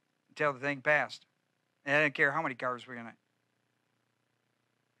until the thing passed. And I didn't care how many cars were in it.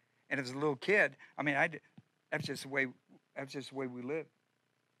 And as a little kid, I mean, that's just the way we lived.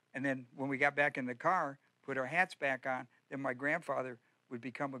 And then when we got back in the car, put our hats back on, then my grandfather would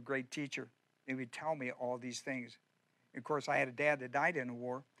become a great teacher. He would tell me all these things. And of course, I had a dad that died in the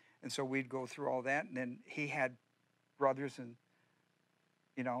war, and so we'd go through all that. And then he had brothers, and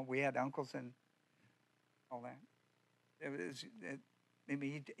we had uncles and all that.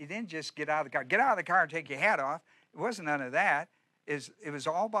 He didn't just get out of the car. Get out of the car and take your hat off. It wasn't none of that. It was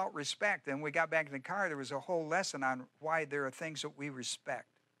all about respect. And when we got back in the car, there was a whole lesson on why there are things that we respect.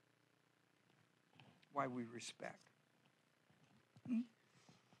 Why we respect.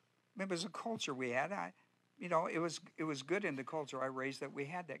 It was a culture we had. It was good in the culture I raised that we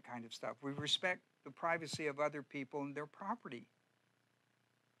had that kind of stuff. We respect the privacy of other people and their property.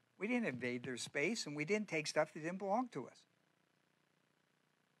 We didn't invade their space, and we didn't take stuff that didn't belong to us.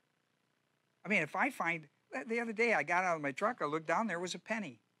 I mean, if I find, the other day I got out of my truck, I looked down, there was a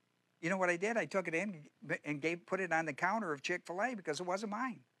penny. You know what I did? I took it in and put it on the counter of Chick-fil-A because it wasn't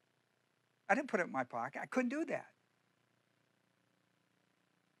mine. I didn't put it in my pocket. I couldn't do that.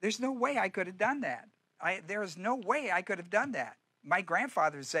 There's no way I could have done that. There is no way I could have done that. My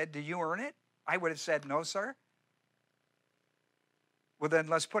grandfather said, "Did you earn it?" I would have said, "No, sir." Well, then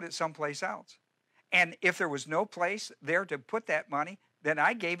let's put it someplace else. And if there was no place there to put that money, then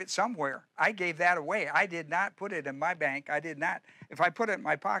I gave it somewhere. I gave that away. I did not put it in my bank. I did not. If I put it in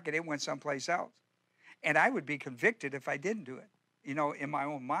my pocket, it went someplace else. And I would be convicted if I didn't do it. In my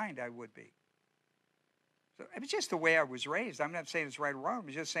own mind, I would be. So it was just the way I was raised. I'm not saying it's right or wrong.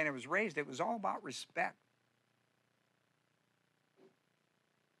 I'm just saying I was raised. It was all about respect.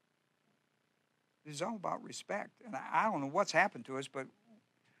 It was all about respect. And I don't know what's happened to us, but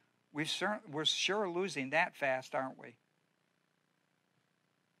we're sure losing that fast, aren't we?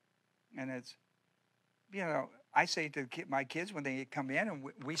 And it's, I say to my kids when they come in and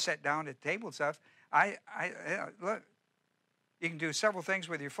we sit down at the table and stuff, look, you can do several things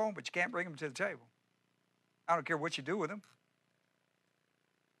with your phone, but you can't bring them to the table. I don't care what you do with them.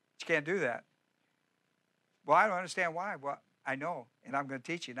 But you can't do that. Well, I don't understand why. Well, I know, and I'm going to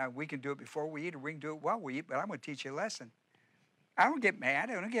teach you. Now, we can do it before we eat, or we can do it while we eat, but I'm going to teach you a lesson. I don't get mad.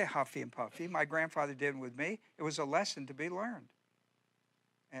 I don't get huffy and puffy. My grandfather did with me. It was a lesson to be learned.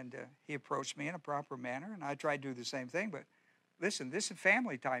 And he approached me in a proper manner, and I tried to do the same thing. But listen, this is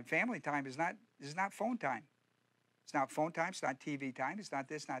family time. Family time is not phone time. It's not phone time. It's not TV time. It's not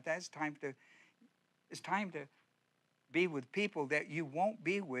this, not that. It's time to be with people that you won't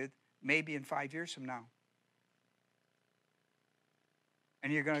be with maybe in 5 years from now.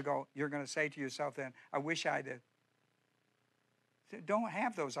 And you're going to say to yourself then, I wish I'd have. Don't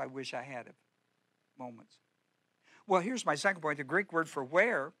have those I wish I had moments. Well, here's my second point. The Greek word for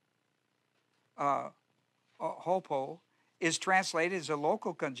where, hopo, is translated as a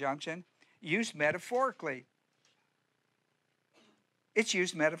local conjunction used metaphorically. It's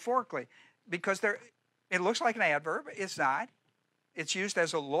used metaphorically because it looks like an adverb. It's not. It's used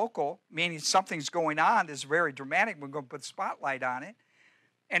as a local, meaning something's going on that's very dramatic. We're going to put a spotlight on it.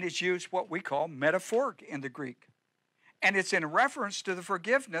 And it's used what we call metaphoric in the Greek. And it's in reference to the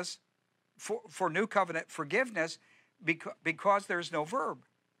forgiveness, for new covenant forgiveness, because there's no verb.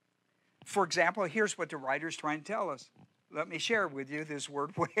 For example, here's what the writer's trying to tell us. Let me share with you this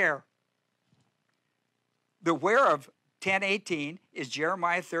word where. The where of 10:18 is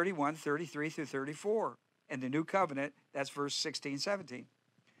Jeremiah 31, 33 through 34. And the new covenant, that's verse 16, 17.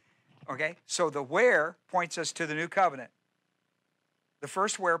 Okay, so the where points us to the new covenant. The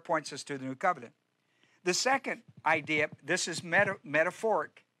first where points us to the new covenant. The second idea, this is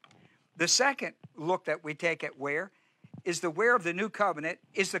metaphoric. The second look that we take at where is the where of the new covenant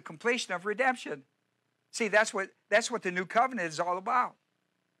is the completion of redemption. See, that's what the new covenant is all about.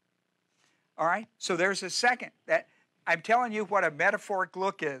 All right? So there's a second. That I'm telling you what a metaphoric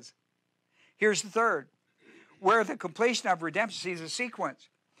look is. Here's the third. Where the completion of redemption, see the sequence.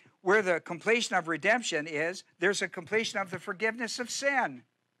 Where the completion of redemption is, there's a completion of the forgiveness of sin.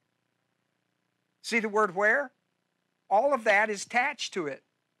 See the word where? All of that is attached to it.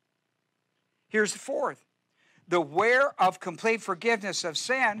 Here's the fourth. The where of complete forgiveness of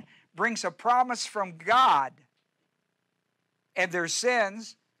sin brings a promise from God. And their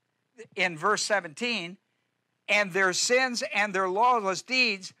sins, in verse 17, and their sins and their lawless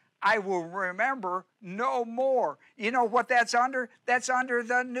deeds I will remember no more. You know what that's under? That's under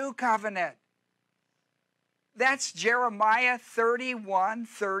the new covenant. That's Jeremiah 31,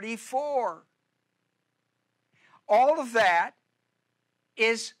 34. All of that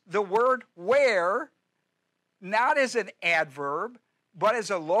is the word where, not as an adverb, but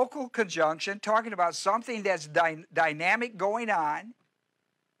as a local conjunction, talking about something that's dynamic going on.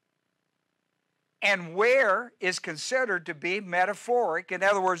 And where is considered to be metaphoric. In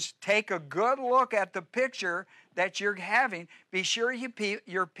other words, take a good look at the picture that you're having. Be sure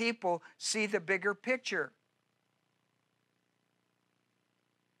your people see the bigger picture.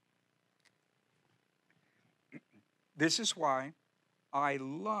 This is why I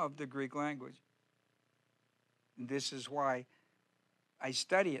love the Greek language. This is why I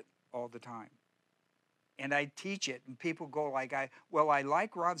study it all the time. And I teach it, and people go like, I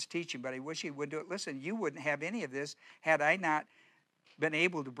like Ron's teaching, but I wish he would do it. Listen, you wouldn't have any of this had I not been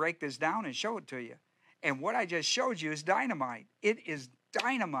able to break this down and show it to you. And what I just showed you is dynamite. It is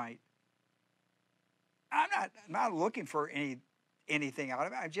dynamite. I'm not looking for anything out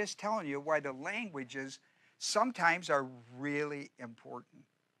of it. I'm just telling you why the languages sometimes are really important.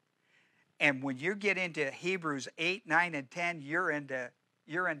 And when you get into Hebrews 8, 9, and 10, you're into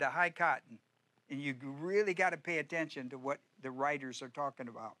high cotton. And you really got to pay attention to what the writers are talking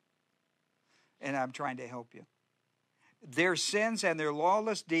about. And I'm trying to help you. Their sins and their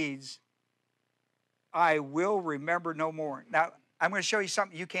lawless deeds I will remember no more. Now, I'm going to show you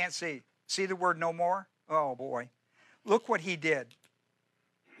something you can't see. See the word no more? Oh, boy. Look what he did.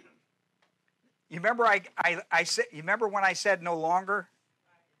 You remember I said, you remember when I said no longer?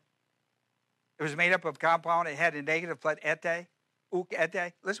 It was made up of compound. It had a negative plus ete. Uk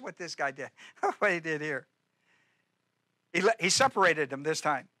ete. Listen what this guy did. What he did here. He separated them this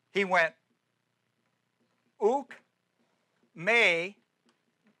time. He went uk, me.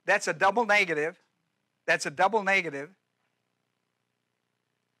 That's a double negative. That's a double negative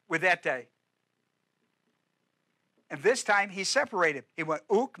with ete. And this time he separated. He went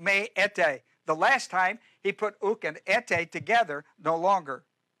uk, me, ete. The last time he put uk and ete together, no longer.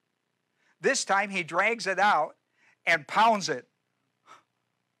 This time he drags it out and pounds it.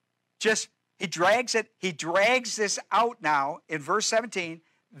 He drags this out now in verse 17.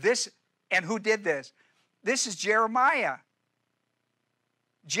 And who did this? This is Jeremiah.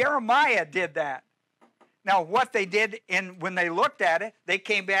 Jeremiah did that. Now what they did when they looked at it, they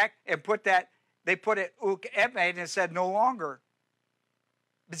came back and put it uk emed and said no longer.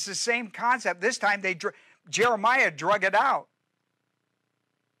 It's the same concept. This time Jeremiah drug it out.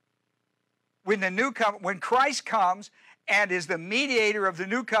 When Christ comes and is the mediator of the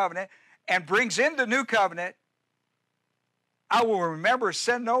new covenant and brings in the new covenant, I will remember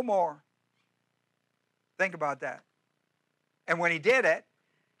sin no more. Think about that. And when he did it,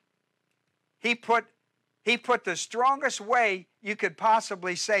 he put the strongest way you could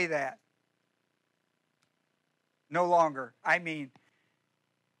possibly say that. No longer. I mean,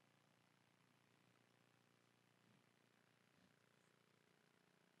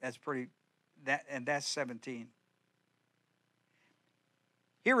 that's 17.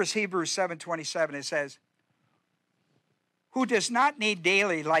 Here is Hebrews 7:27. It says, who does not need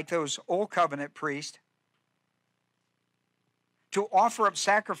daily, like those old covenant priests, to offer up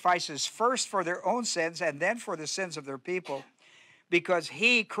sacrifices first for their own sins and then for the sins of their people, because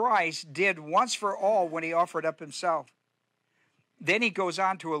he, Christ, did once for all when he offered up himself. Then he goes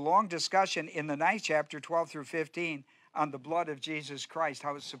on to a long discussion in the 9th chapter, 12 through 15, on the blood of Jesus Christ,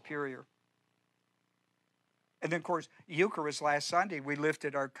 how it's superior. And then, of course, Eucharist last Sunday, we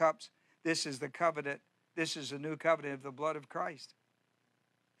lifted our cups. This is the covenant. This is the new covenant of the blood of Christ.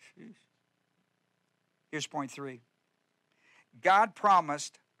 Jeez. Here's point 3. God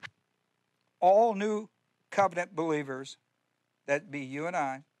promised all new covenant believers, that be you and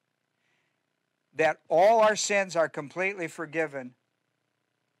I, that all our sins are completely forgiven.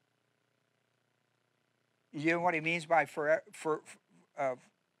 You know what he means by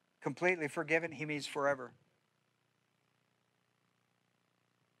completely forgiven? He means forever.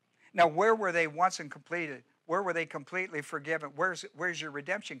 Now, where were they once and completed? Where were they completely forgiven? Where's your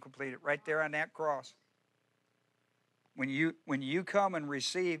redemption completed? Right there on that cross. When you come and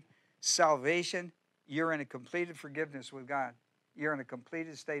receive salvation, you're in a completed forgiveness with God. You're in a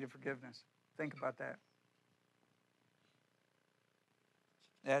completed state of forgiveness. Think about that.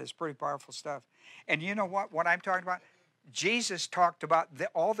 That is pretty powerful stuff. And you know what I'm talking about? Jesus talked about,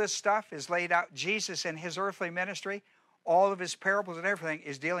 all this stuff is laid out. Jesus in his earthly ministry, all of his parables and everything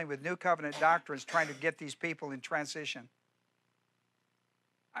is dealing with new covenant doctrines, trying to get these people in transition.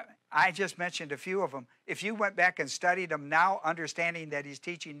 I just mentioned a few of them. If you went back and studied them now, understanding that he's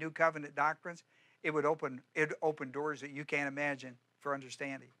teaching new covenant doctrines, it would open doors that you can't imagine for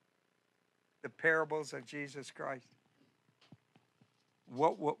understanding. The parables of Jesus Christ.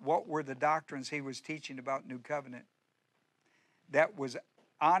 What were the doctrines he was teaching about new covenant? That was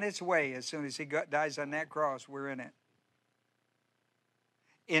on its way as soon as he dies on that cross. We're in it.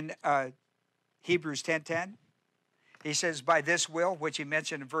 In Hebrews 10:10, he says, by this will, which he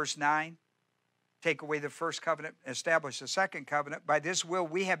mentioned in verse 9, take away the first covenant, establish the second covenant. By this will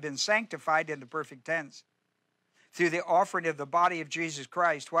we have been sanctified in the perfect tense, through the offering of the body of Jesus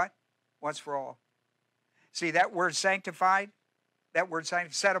Christ. What? Once for all. See, that word sanctified,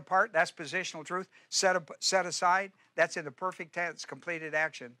 set apart, that's positional truth. Set aside, that's in the perfect tense, completed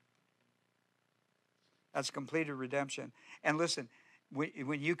action. That's completed redemption. And listen,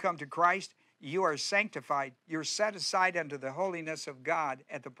 when you come to Christ, you are sanctified. You're set aside unto the holiness of God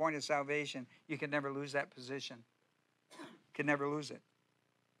at the point of salvation. You can never lose that position. Can never lose it.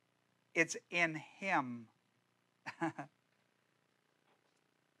 It's in him.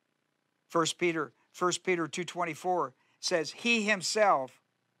 1 Peter 2:24 says, he himself,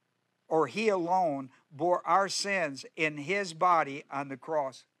 or he alone, bore our sins in his body on the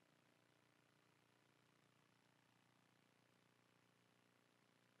cross.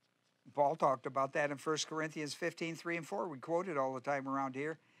 Paul talked about that in 1 Corinthians 15:3 and 4. We quote it all the time around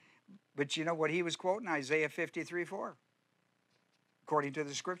here. But you know what he was quoting? Isaiah 53:4. According to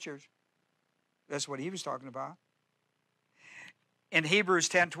the scriptures. That's what he was talking about. In Hebrews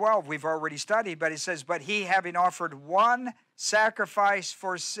 10:12, we've already studied, but it says, but he having offered one sacrifice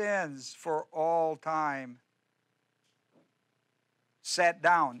for sins for all time, sat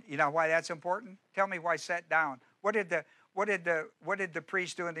down. You know why that's important? Tell me why sat down. What did the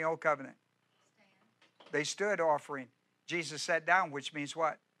priest do in the old covenant? Stand. They stood offering. Jesus sat down, which means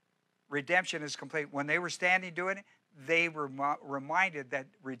what? Redemption is complete. When they were standing doing it, they were reminded that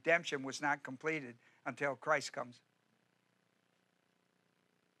redemption was not completed until Christ comes.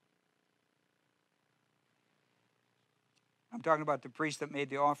 I'm talking about the priest that made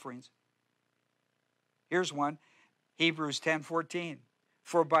the offerings. Here's one, Hebrews 10:14.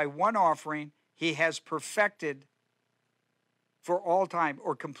 For by one offering he has perfected for all time,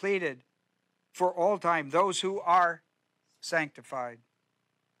 or completed for all time, those who are sanctified.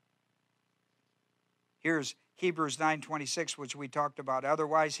 Here's Hebrews 9:26, which we talked about.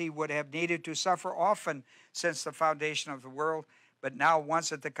 Otherwise he would have needed to suffer often since the foundation of the world. But now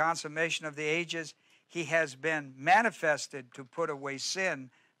once at the consummation of the ages, he has been manifested to put away sin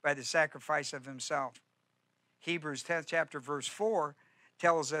by the sacrifice of himself. Hebrews 10th chapter verse 4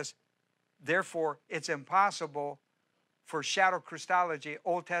 tells us, therefore it's impossible for shadow Christology,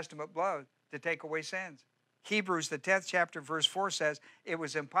 Old Testament blood, to take away sins. Hebrews, the 10th chapter, verse 4 says, it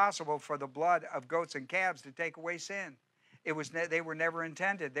was impossible for the blood of goats and calves to take away sin. They were never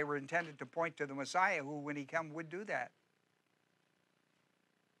intended. They were intended to point to the Messiah, who, when he come, would do that.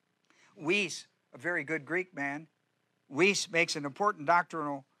 Weiss, a very good Greek man, Weiss makes an important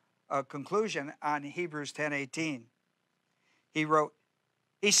doctrinal conclusion on Hebrews 10:18. He wrote,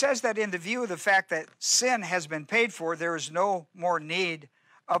 he says that in the view of the fact that sin has been paid for, there is no more need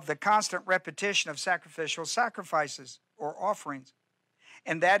of the constant repetition of sacrificial sacrifices or offerings.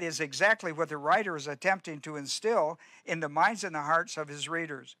 And that is exactly what the writer is attempting to instill in the minds and the hearts of his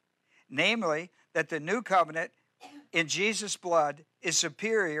readers. Namely, that the new covenant in Jesus' blood is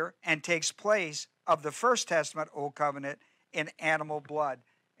superior and takes place of the First Testament Old Covenant in animal blood.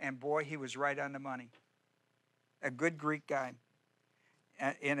 And boy, he was right on the money. A good Greek guy.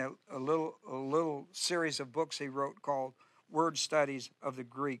 In a little series of books he wrote called Word Studies of the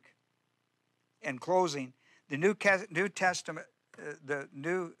Greek. In closing, the New Testament, the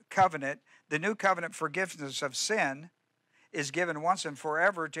New Covenant forgiveness of sin is given once and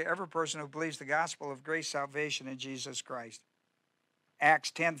forever to every person who believes the gospel of grace salvation in Jesus Christ.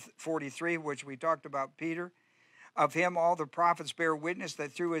 Acts 10:43, which we talked about Peter, of him all the prophets bear witness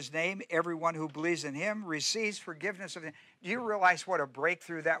that through his name everyone who believes in him receives forgiveness of sin. Do you realize what a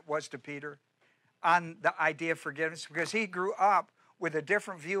breakthrough that was to Peter on the idea of forgiveness? Because he grew up with a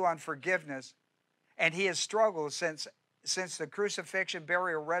different view on forgiveness, and he has struggled since the crucifixion,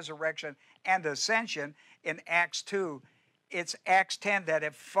 burial, resurrection, and ascension in Acts 2. It's Acts 10 that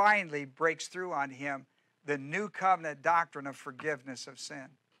it finally breaks through on him, the new covenant doctrine of forgiveness of sin.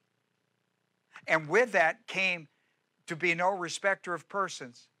 And with that came to be no respecter of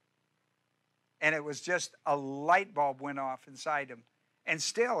persons. And it was just a light bulb went off inside him. And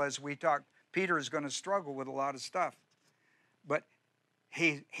still, as we talk, Peter is going to struggle with a lot of stuff. But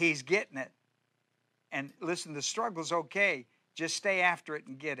he's getting it. And listen, the struggle's okay. Just stay after it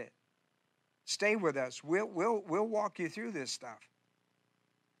and get it. Stay with us. We'll walk you through this stuff.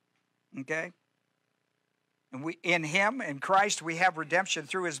 Okay? And in him, in Christ, we have redemption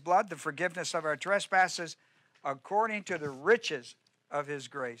through his blood, the forgiveness of our trespasses, according to the riches of his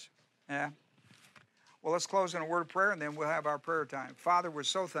grace. Yeah? Well, let's close in a word of prayer, and then we'll have our prayer time. Father, we're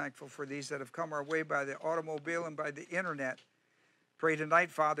so thankful for these that have come our way by the automobile and by the internet. Pray tonight,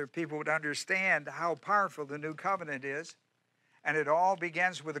 Father, people would understand how powerful the new covenant is. And it all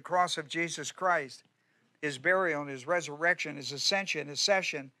begins with the cross of Jesus Christ, his burial and his resurrection, his ascension, his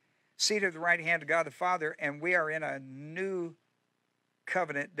session, seated at the right hand of God the Father, and we are in a new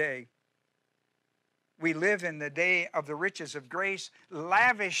covenant day. We live in the day of the riches of grace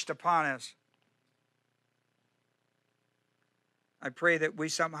lavished upon us. I pray that we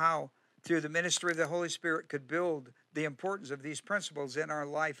somehow, through the ministry of the Holy Spirit, could build the importance of these principles in our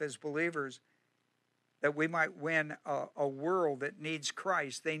life as believers, that we might win a world that needs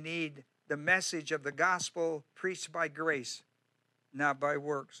Christ. They need the message of the gospel preached by grace, not by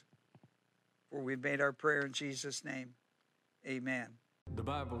works. For we've made our prayer in Jesus' name. Amen. The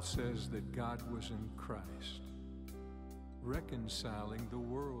Bible says that God was in Christ, reconciling the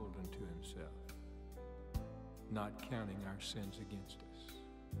world unto himself, not counting our sins against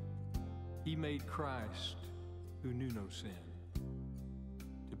us. He made Christ, who knew no sin,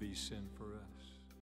 to be sin for us,